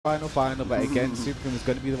final, but again, Supreme is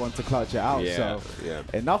going to be the one to clutch it out.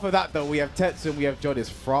 Enough of that, though. We have Tetsu and we have Jodd. It's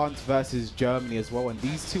France versus Germany as well. And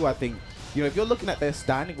these two, I think, you know, if you're looking at their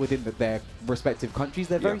standing within their respective countries,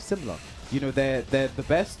 they're very similar. You know, they're the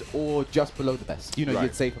best or just below the best. You know,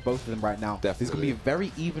 you'd say for both of them right now. Definitely. There's going to be a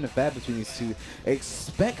very even affair between these two,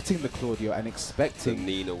 expecting the Claudio and expecting the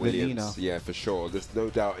Nina Williams. Yeah, for sure. There's no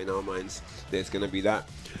doubt in our minds there's going to be that.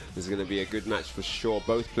 There's going to be a good match for sure.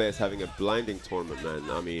 Both players having a blinding tournament, man.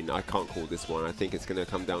 I mean, I can't call this one. I think it's going to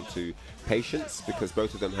come down to patience because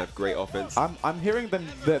both of them have great offense. I'm hearing them,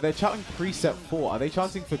 they're chanting preset 4. Are they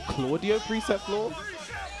chanting for Claudio preset 4?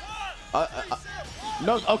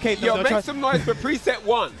 No, okay. No, yo, make some noise for preset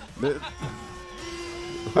 1.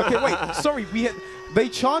 Okay, wait. Sorry, they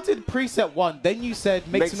chanted preset 1. Then you said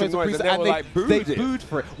make some noise for preset, and they booed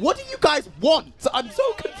for it. What do you guys want? I'm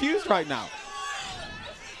so confused right now.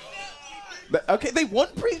 Okay, they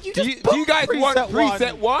want preset. Do you guys want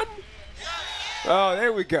preset 1? Oh,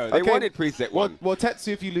 there we go. They wanted preset 1. Well,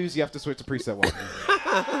 Tetsu, if you lose, you have to switch to preset 1.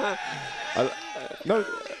 No.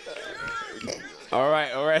 All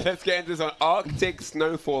right, let's get into this one. Arctic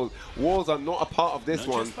Snowfall. Walls are not a part of this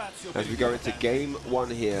one as we go into game 1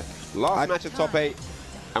 here. Last match of top 8,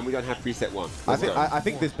 and we don't have preset 1. I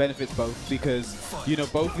think this benefits both because, you know,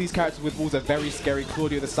 both of these characters with walls are very scary.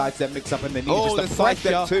 Claudio, the sidestep mix up, and they need just the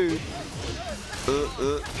sidestep too.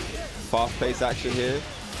 Fast-paced action here.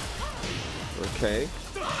 Okay.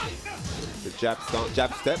 The jab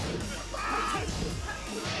step.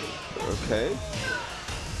 Okay.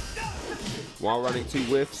 While running 2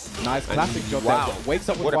 whiffs. Nice classic Jodd there. Wakes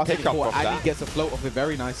up with a pickup and he gets a float off it.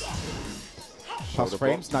 Very nice. Plus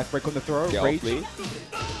frames. Nice break on the throw. Rage.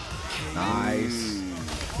 Nice.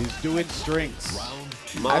 He's doing strings.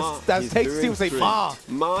 As Tetsu would say, Ma.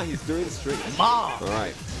 Ma, he's doing strings. Ma. All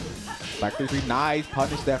right. Back 3-3. Nice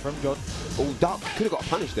punish there from Jodd. Oh, Dark could have got a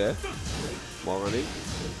punish there. While running.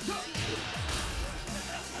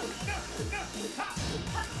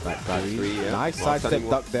 Back 3, yeah. Nice sidestep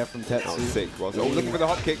duck there from Tetsu. That was sick. Oh, looking for the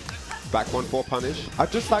hop kick. Back 1-4 punish.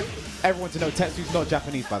 I'd just like everyone to know Tetsu's not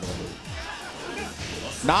Japanese, by the way.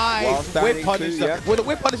 Nice whip punish. With a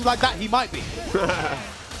whip punish like that, he might be.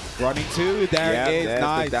 Running 2, there it is.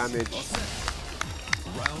 Nice. The damage.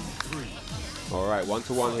 All right,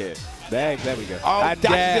 1-1 here. There we go. Oh, and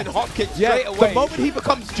dashes in hop kick straight away. The moment he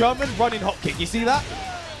becomes German, running hop kick. You see that?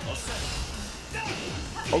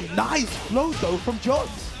 Oh, nice flow though from Jodd.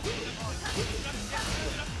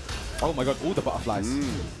 Oh my god, all the butterflies.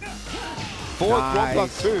 Forward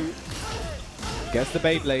 1+2. Gets the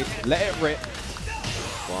Beyblade, let it rip.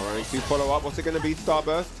 While running 2 follow up, what's it going to be?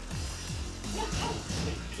 Starburst.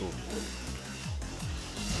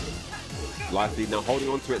 Life lead now, holding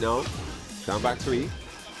on to it now. Down back 3.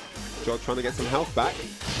 Jodd trying to get some health back.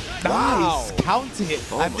 Nice counter hit,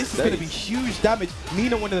 and this is going to be huge damage.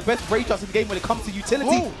 Nina, one of the best rage shots in the game when it comes to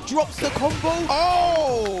utility, drops the combo.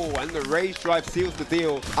 Oh, and the rage drive seals the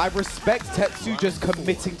deal. I respect Tetsu just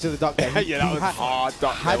committing to the duck there. Yeah, that was hard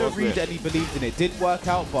duck. Had a read and he believed in it. Didn't work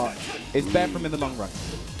out, but it's better for him in the long run.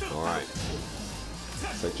 All right.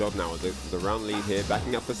 So Jodd now with the round lead here,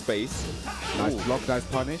 backing up for space. Nice block, nice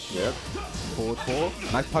punish. Yep. Forward 4.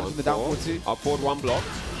 Nice punch in the down forward 2. Up forward 1 block.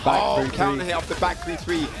 Back counter hit off the back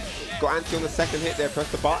 3-3. Got anti on the second hit there,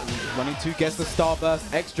 press the button. Running 2 gets the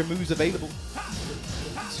starburst, extra moves available.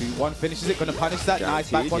 2-1 finishes it, gonna punish that. Nice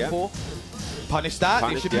back 1-4. Punish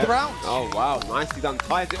that, it should be the round. Oh wow, nicely done.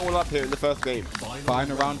 Ties it all up here in the first game.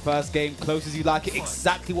 Final round, first game, close as you like it.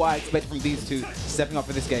 Exactly what I expect from these two stepping up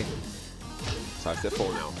for this game. So step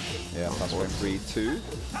 4 now. Yeah, plus 3, 2.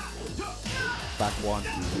 Back 1.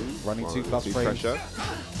 Running 2 plus frames. Pressure.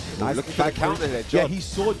 Nice. Looking for the counter there, Jodd. Yeah, he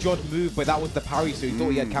saw Jodd move, but that was the parry, so he thought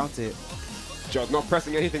he had counter hit. Jodd not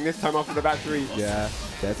pressing anything this time after the back 3. Yeah,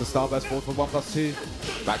 there's the starburst forward for 1+2.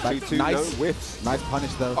 Back 2-2, nice. no whiffs. Nice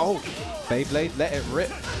punish though. Oh, Beyblade, let it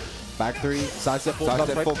rip. Back 3, sidestep 4 plus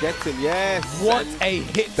Sidestep 4 gets him, yes. What a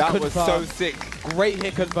hit that was so sick. Great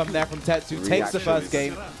hit confirmed there from Tetsu. Takes the first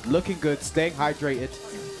game, looking good, staying hydrated.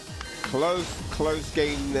 Close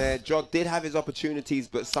game there. Jodd did have his opportunities,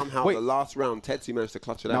 but somehow the last round, Tetsu managed to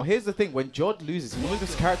clutch it out. Now here's the thing, when Jodd loses, he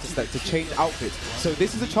uses character select to change outfits. So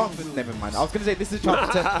this is a chance for, never mind. I was gonna say this is a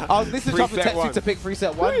chance for Tetsu to pick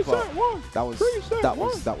preset 1, but that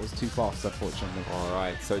was too fast, unfortunately.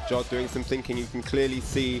 Alright, so Jodd doing some thinking. You can clearly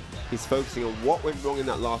see he's focusing on what went wrong in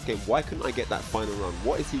that last game. Why couldn't I get that final run?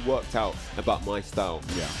 What has he worked out about my style?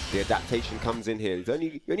 Yeah. The adaptation comes in here.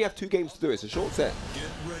 You only have 2 games to do it. It's a short set.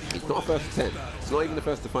 It's not a first to 10. It's not even the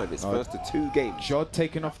first to 5. It's first to 2 games. Jodd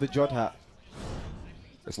taking off the Jodd hat.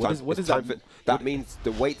 What is that? That means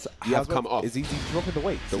the weights have come off. Is he dropping the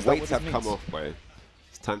weights? The weights have come off, bro.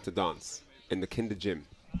 time to dance in the Kinder Gym.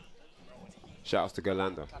 Shout outs to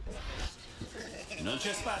Golanda.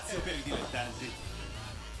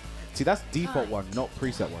 See, that's default one, not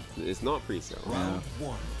preset one. It's not preset. Yeah.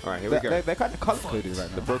 All right, here we go. They're kind of color coded right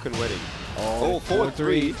now. The Broken Wedding. Oh,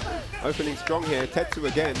 4-3. Opening strong here. Tetsu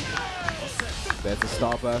again. There's the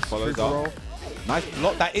starburst. Follows up. Roll. Nice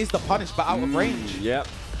block. That is the punish, but out of range. Yep.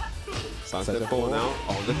 Sidestep 4 now.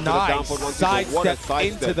 Oh, look nice. Sidestep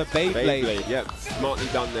into the Beyblade. Yep. Smartly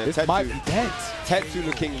done there. This Tetsu, might be dead. Tetsu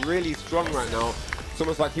looking really strong right now. It's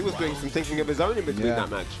almost like he was doing some thinking of his own in between that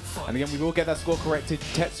match. And again, we will get that score corrected.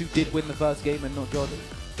 Tetsu did win the first game and not Jodd.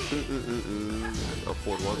 Up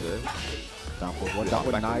forward one there. Down forward one. That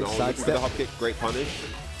one nice. Sidestep. The hop kick. Great punish.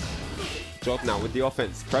 Jodd now with the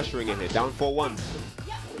offense. Pressuring it here. Down 4-1.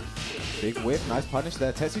 Big whip. Nice punish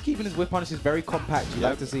there. Tetsu keeping his whip punishes very compact. You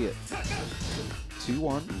like to see it.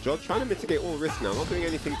 2-1. Jodd trying to mitigate all risk now. Not doing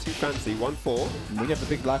anything too fancy. 1-4. When you have the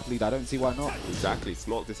big life lead, I don't see why not. Exactly.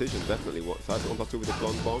 Smart decision, definitely. What size 1+2 with the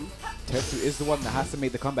blonde bomb? Tetsu is the one that has to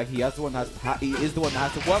make the comeback. He is the one that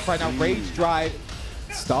has to work right now. Rage drive.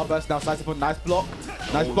 Starburst now. Slice up. Nice block.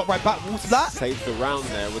 Nice block right back. Wall splat. Saves the round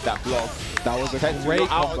there with that block. That was a Tetsu great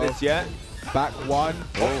not out combo. of this yet. Back one.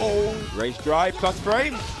 Rage drive plus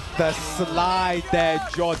frame. The slide there,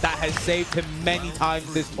 Jodd. That has saved him many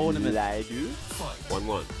times this tournament.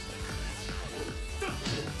 1-1.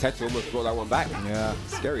 Tetsu almost brought that one back. Yeah.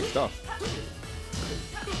 Scary stuff.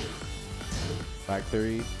 Back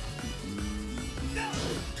 3.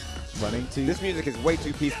 Running 2. This music is way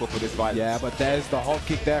too peaceful for this violence. Yeah, but there's the hop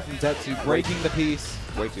kick there from Tetsu, breaking the piece.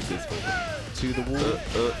 Way too peaceful. To the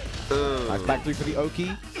wall. Nice back 3 for the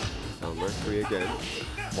Oki. Down back 3 again.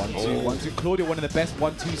 1-2, 1-2. Claudio, one of the best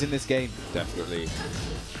 1-2s in this game. Definitely.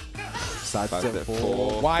 Sidestep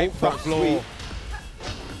 4. Wide front floor.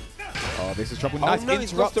 Oh, this is trouble. Nice no,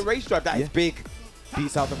 he's lost the rage drive. That is big.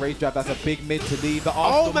 Beats out the rage drive. That's a big mid to leave. The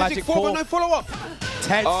Arsenal Magic 4, but no follow-up.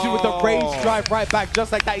 Tetsu with the rage drive right back.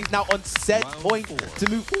 Just like that, he's now on set point to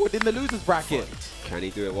move forward in the losers bracket. Can he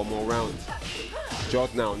do it one more round?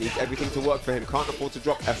 Jodd now needs everything to work for him. Can't afford to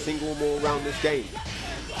drop a single more round this game.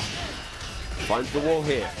 Finds the wall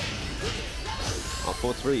here. Up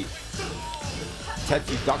 4-3.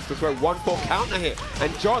 Tetsu ducks to throw. 1-4 counter here.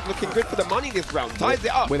 And Jodd looking good for the money this round. Ties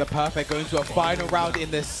it up. With a perfect going to a final round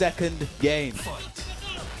in the second game.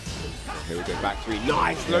 Here we go. Back 3.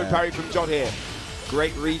 Nice low parry from Jodd here.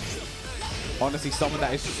 Great reach. Honestly, someone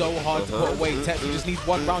that is so hard to put away. Tetsu just needs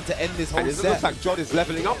one round to end this whole set. And it looks like Jodd is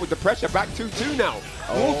leveling up with the pressure. Back 2-2 now.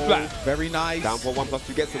 Wall splat. Very nice. Down for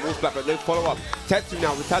 1+2 gets the wall splat, but no follow-up. Tetsu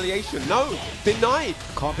now, retaliation. No, denied.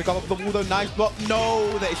 Can't pick up the wall though. Nice block.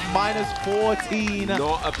 No, that is -14.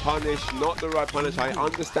 Not a punish, not the right punish. I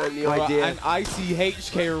understand the idea. And I see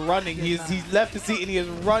HK running. He's left the seat and he is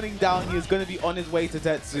running down. He is going to be on his way to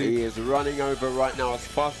Tetsu. He is running over right now as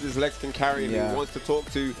fast as his legs can carry him. He wants to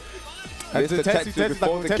talk to Mr. Tetsu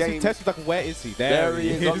before the game. Tetsu's like, where is he? There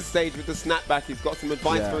he is on stage with the snapback. He's got some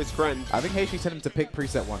advice for his friend. I think HK sent him to pick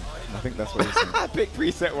preset 1. I think that's what he's saying. Pick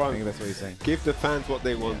preset 1. I think that's what he's saying. Give the fans what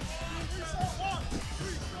they want.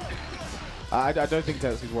 I don't think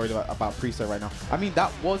Tetsu's worried about preset right now. I mean,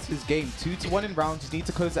 that was his game. 2-1 in rounds. Just need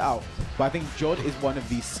to close it out. But I think Jodd is one of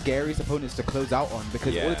the scariest opponents to close out on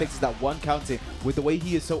because all it takes is that one counter. With the way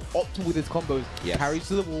he is so optimal with his combos, carries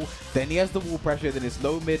to the wall, then he has the wall pressure, then it's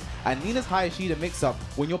low mid, and Nina's high Ashida mix-up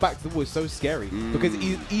when you're back to the wall is so scary because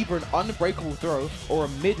it's either an unbreakable throw or a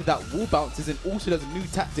mid that wall bounces and also does new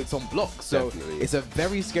tactics on blocks. So it's a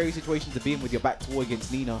very scary situation to be in with your back to wall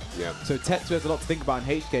against Nina. So Tetsu has a lot to think about in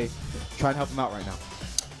HK. Try and help him out right now.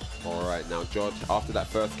 All right, now Jodd, after that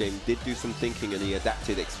first game, did do some thinking and he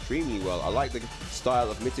adapted extremely well. I like the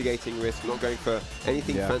style of mitigating risk, not going for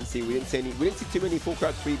anything fancy. We didn't see too many full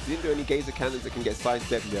crouch sweeps. We didn't do any gazer cannons that can get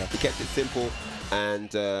sidestepped. He kept it simple,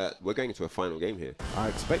 and we're going into a final game here. I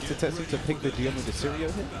expected Tetsu to pick the DM with the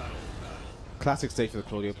Sirio here. Classic stage for the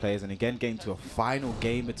Claudio players, and again, getting to a final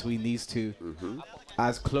game between these two.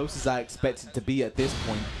 As close as I expected to be at this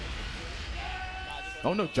point.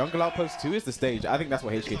 Oh no, Jungle Outpost 2 is the stage. I think that's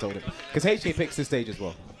what HK told him. Because HK picks this stage as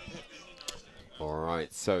well.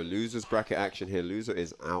 Alright, so losers bracket action here. Loser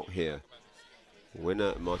is out here.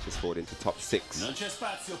 Winner marches forward into top 6. Non c'è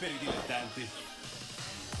spazio per I dilettanti.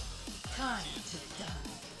 Time to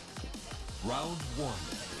die. Round 1.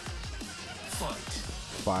 Fight.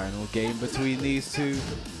 Final game between these two.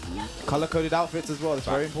 Color-coded outfits as well. That's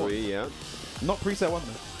very important. Not preset 1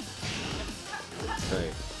 though. Okay.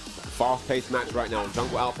 Fast-paced match right now on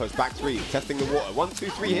Jungle Outpost. Back 3, testing the water. 1, 2,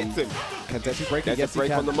 3 hits him. Can Tetsu break it? Yes,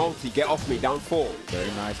 break on the multi. Get off me. Down 4. Very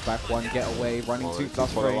nice. Back 1, get away. Running 2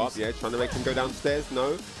 plus follow frames. up. Yeah, trying to make him go downstairs.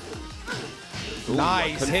 No.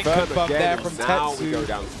 Nice hit confirmed there from Tetsu. Now we go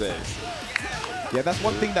downstairs. Yeah, that's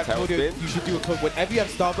one thing that Claudio, you should do. Whenever you have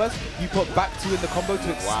Starburst, you put back 2 in the combo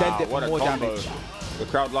to extend it for more damage. The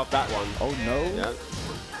crowd loved that one. Oh no. Yeah.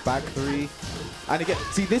 Back 3. And again,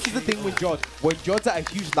 see, this is the thing with Jodd. When Jodd's at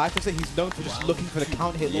a huge life offset, he's known for just looking for the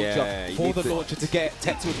counter hit launcher for the launcher to get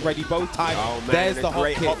Tetsu ready both times. Oh man, there's the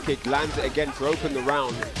great hop kick. Lands it again to open the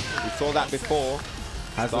round. We saw that before.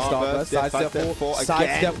 Has the Starburst,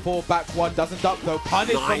 sidestep 4, back 1, doesn't duck though.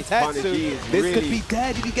 Punish from Tetsu. This could be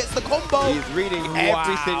dead if he gets the combo. He's reading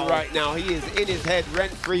everything right now. He is in his head,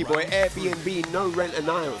 rent-free, boy. Airbnb, no rent and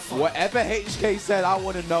aisles. Whatever HK said, I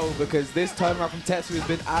want to know, because this turnaround from Tetsu has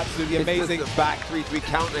been absolutely amazing. The back 3-3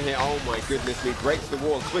 counter here. Oh my goodness me. Breaks the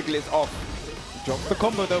wall, Squiggles off. Drops the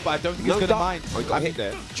combo though, but I don't think he's going to mind. Oh, he got hit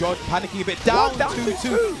there. Jodd panicking a bit. Down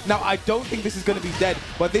 2-2. Now, I don't think this is going to be dead,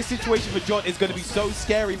 but this situation for Jodd is going to be so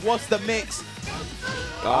scary. What's the mix?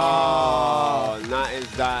 Oh, and that is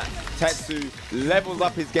that. Tetsu levels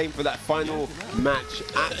up his game for that final match.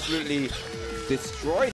 Absolutely destroyed.